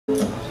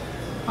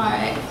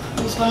Alright,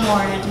 there's one more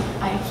and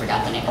I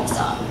forgot the name of the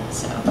song,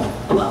 so,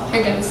 oh well,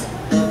 here goes.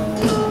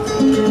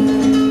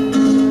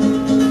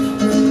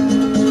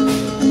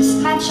 This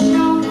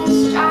metronome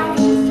is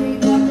driving 3,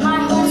 but my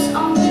heart's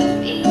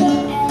only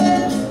beating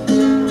in.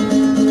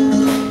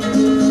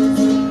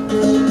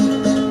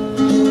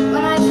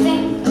 When I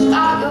think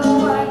about your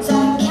words, I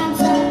can't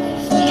tell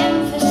if the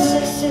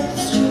emphasis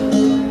is true.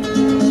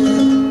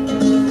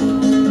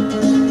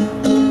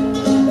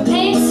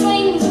 Paint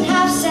swings and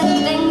half-said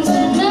things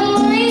and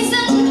memories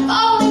and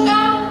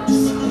photographs.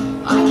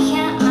 Why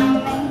can't I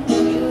make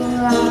you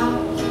laugh?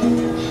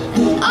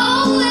 And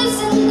always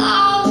in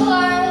our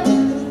world,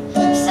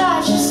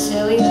 such a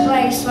silly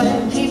place where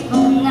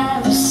people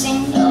never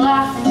seem to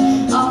laugh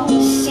and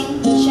always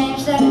seem to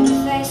change their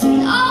face.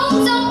 And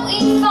oh, don't we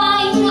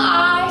find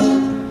our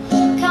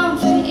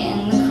comfort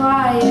in the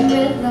quiet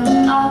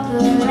rhythm of the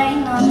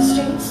rain on the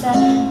streets that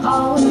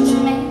always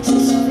makes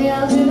us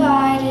feel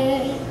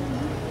divided?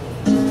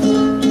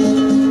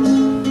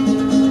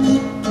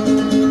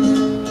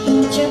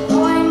 But you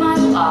pour my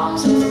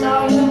walls with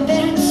all your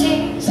bitter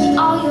tears and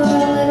all your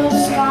little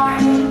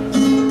scars.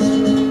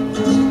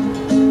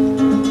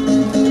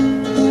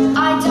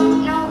 I don't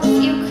know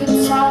if you could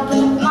tell,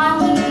 but my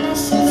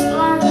weakness is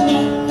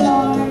learning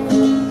yours.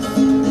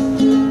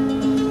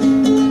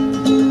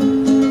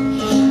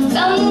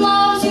 Some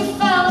loves you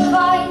fell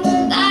apart,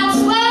 that's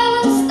where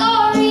the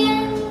story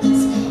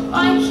ends.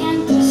 Why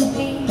can't this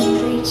be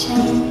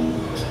pretend?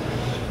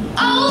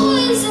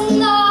 Always in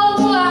the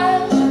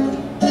world,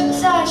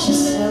 such a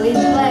silly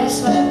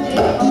place where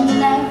people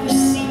never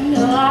seem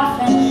to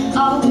laugh and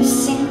always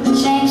seem to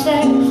change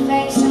their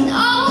face. And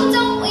oh,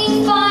 don't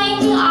we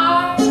find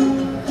our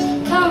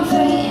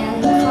comfort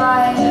in the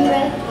quiet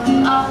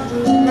rhythm of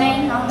the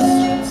rain on the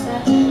streets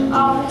that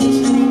always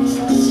makes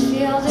us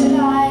feel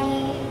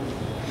divided?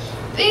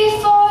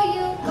 Before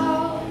you go,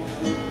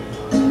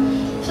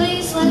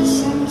 please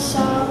listen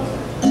so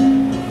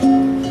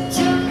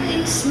to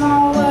these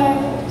small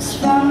words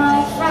from